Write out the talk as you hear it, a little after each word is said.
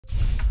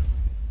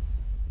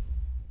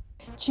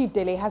Chief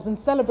Dele has been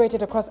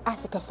celebrated across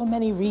Africa for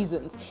many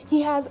reasons.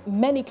 He has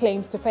many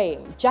claims to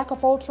fame, jack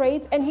of all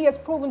trades, and he has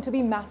proven to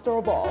be master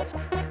of all.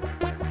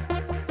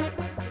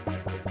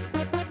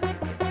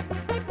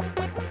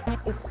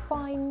 It's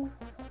fine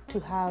to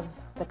have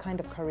the kind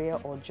of career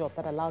or job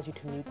that allows you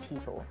to meet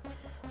people.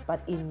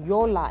 But in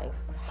your life,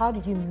 how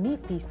did you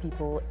meet these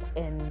people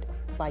and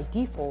by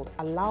default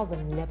allow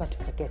them never to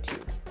forget you?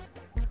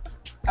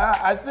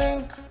 I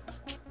think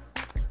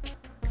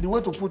the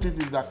way to put it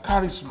is that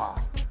charisma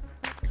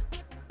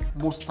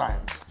most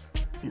times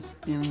is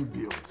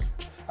inbuilt.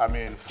 I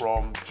mean,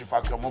 from Chief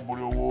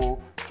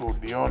Mogul to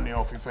the Oni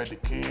of Ife the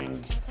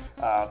King,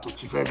 to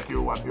Chief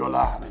MKO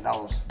Abiola. I mean, that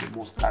was the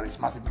most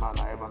charismatic man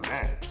I ever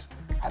met.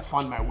 I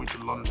found my way to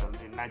London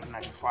in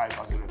 1995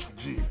 as a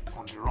refugee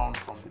on the run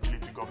from the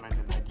military government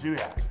in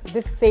Nigeria.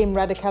 This same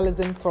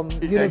radicalism from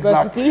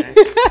university?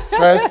 Exactly.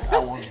 First, I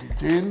was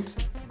detained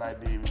by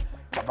the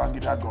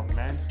Babangida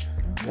government.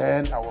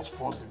 Then I was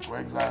forced into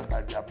exile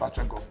by the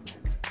Abacha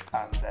government.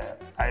 And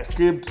I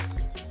escaped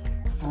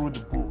through the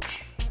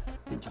bush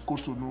into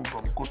Cotonou,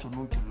 from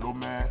Cotonou to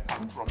Lome,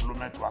 and from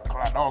Lome to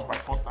Accra. That was my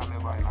first time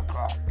ever in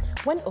Accra.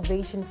 When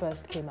Ovation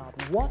first came out,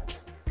 what,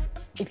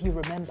 if you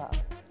remember,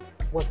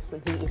 was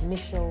the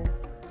initial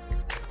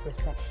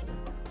reception?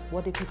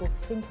 What did people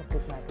think of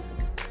this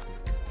magazine?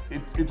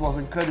 It was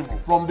incredible.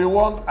 From day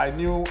one, I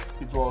knew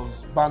it was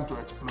bound to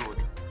explode.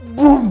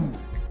 Boom!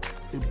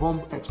 A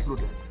bomb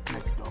exploded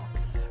next door.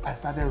 I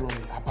started running.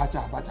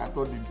 Abacha. I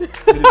thought the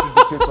military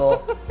dictator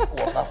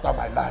was after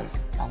my life.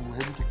 And we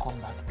were able to come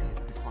back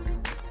in the following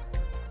week.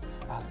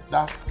 And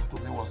that,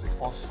 to me, was the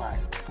first sign.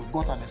 We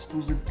got an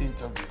exclusive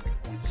interview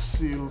with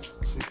Seal's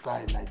sister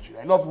in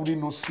Nigeria. A lot of people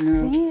didn't know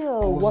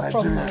Seal was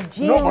from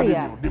Nigeria. Nobody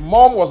knew. The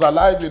mom was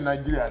alive in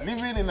Nigeria,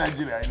 living in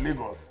Nigeria, in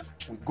Lagos.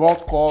 We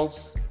got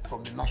calls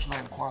from the National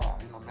Enquirer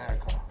in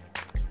America.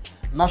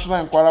 National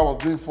Enquirer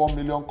was doing 4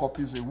 million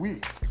copies a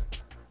week.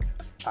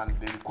 And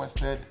they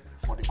requested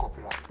for the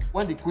copyright.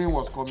 When the Queen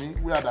was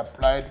coming, we had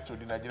applied to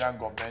the Nigerian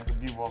government to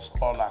give us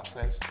all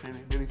access.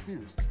 They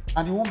refused.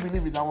 And you won't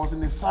believe it, I was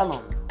in a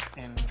salon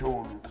in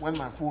Jolu when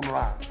my phone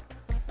rang.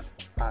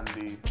 And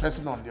the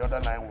person on the other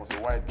line was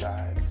a white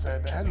guy. He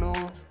said, "Hello,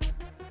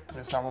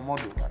 Mr.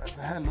 Momodu." And I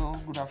said, "Hello,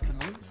 good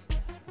afternoon."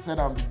 He said,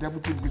 "I'm the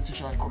Deputy British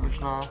High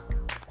Commissioner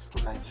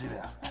to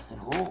Nigeria." I said,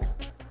 "Oh,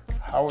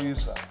 how are you,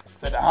 sir?" He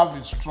said, "I have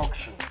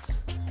instructions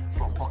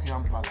from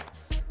Buckingham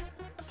Palace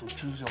to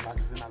choose your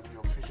magazine as the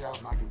official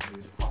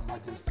magazine for Her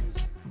Majesty's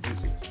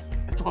visit."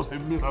 It was a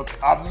miracle.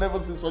 I've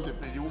never seen such a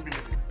thing. You won't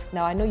believe it.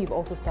 Now, I know you've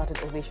also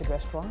started Ovation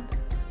Restaurant.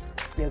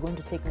 You're going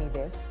to take me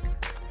there.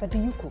 But do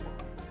you cook?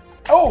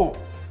 Oh,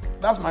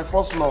 that's my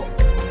first love.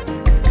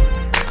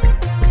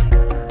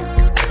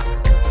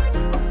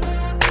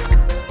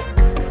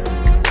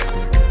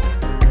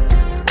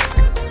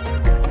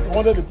 I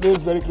wanted the place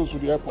very close to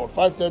the airport.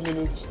 5-10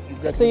 minutes, you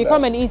get So you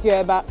come and eat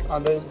your eba,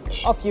 and then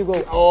off you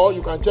go. Or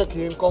you can check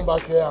in, come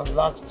back here and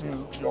relax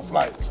till your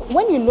flight.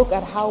 When you look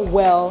at how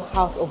well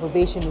House of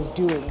Ovation is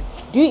doing,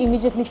 do you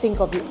immediately think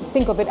of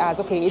it as,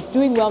 okay, it's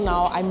doing well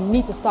now, I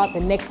need to start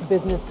the next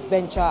business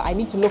venture, I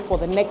need to look for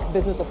the next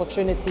business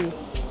opportunity?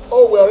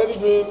 Oh, we're already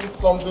doing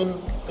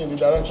something in the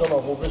direction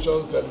of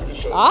Ovation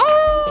Television. Ah,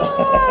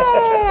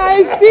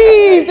 I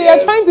see. So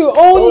you're trying to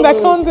own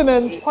the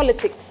continent.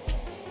 Politics.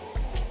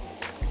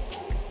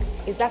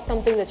 Is that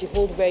something that you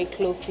hold very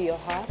close to your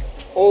heart?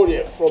 Oh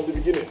yeah, from the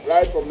beginning,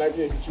 right from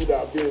 1982 that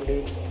I've been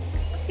in it.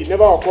 It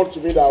never occurred to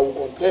me that I would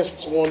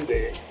contest one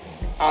day.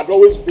 I'd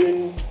always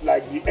been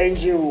like the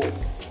engine room,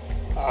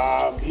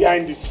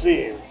 behind the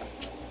scene.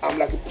 I'm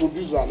like a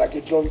producer, like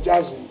a Don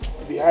Jazzy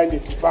behind the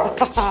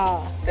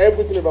bench.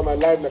 Everything about my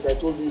life, like I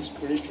told you, is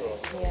spiritual.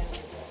 Yeah.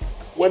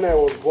 When I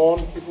was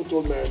born, people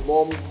told my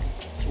mom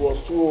she was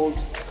too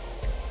old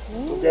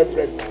to get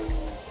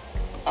pregnant.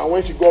 And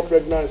when she got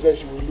pregnant, she said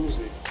she will lose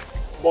it.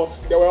 But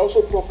there were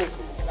also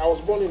prophecies. I was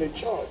born in a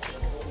church,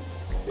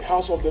 the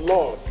house of the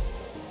Lord.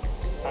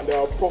 And there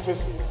were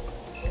prophecies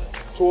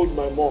told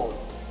my mom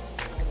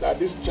that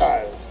this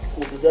child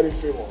will be very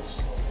famous.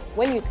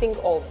 When you think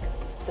of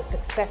the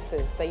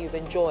successes that you've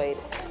enjoyed,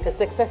 the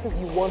successes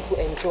you want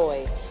to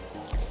enjoy,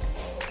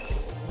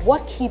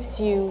 what keeps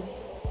you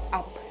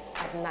up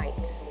at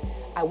night?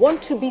 I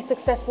want to be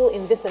successful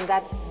in this and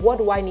that. What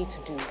do I need to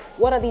do?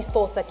 What are these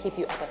thoughts that keep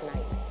you up at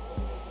night?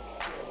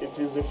 It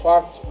is the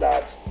fact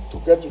that to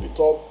get to the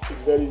top is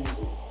very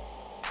easy,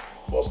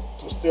 but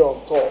to stay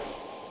on top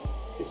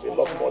is a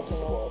lot more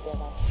difficult.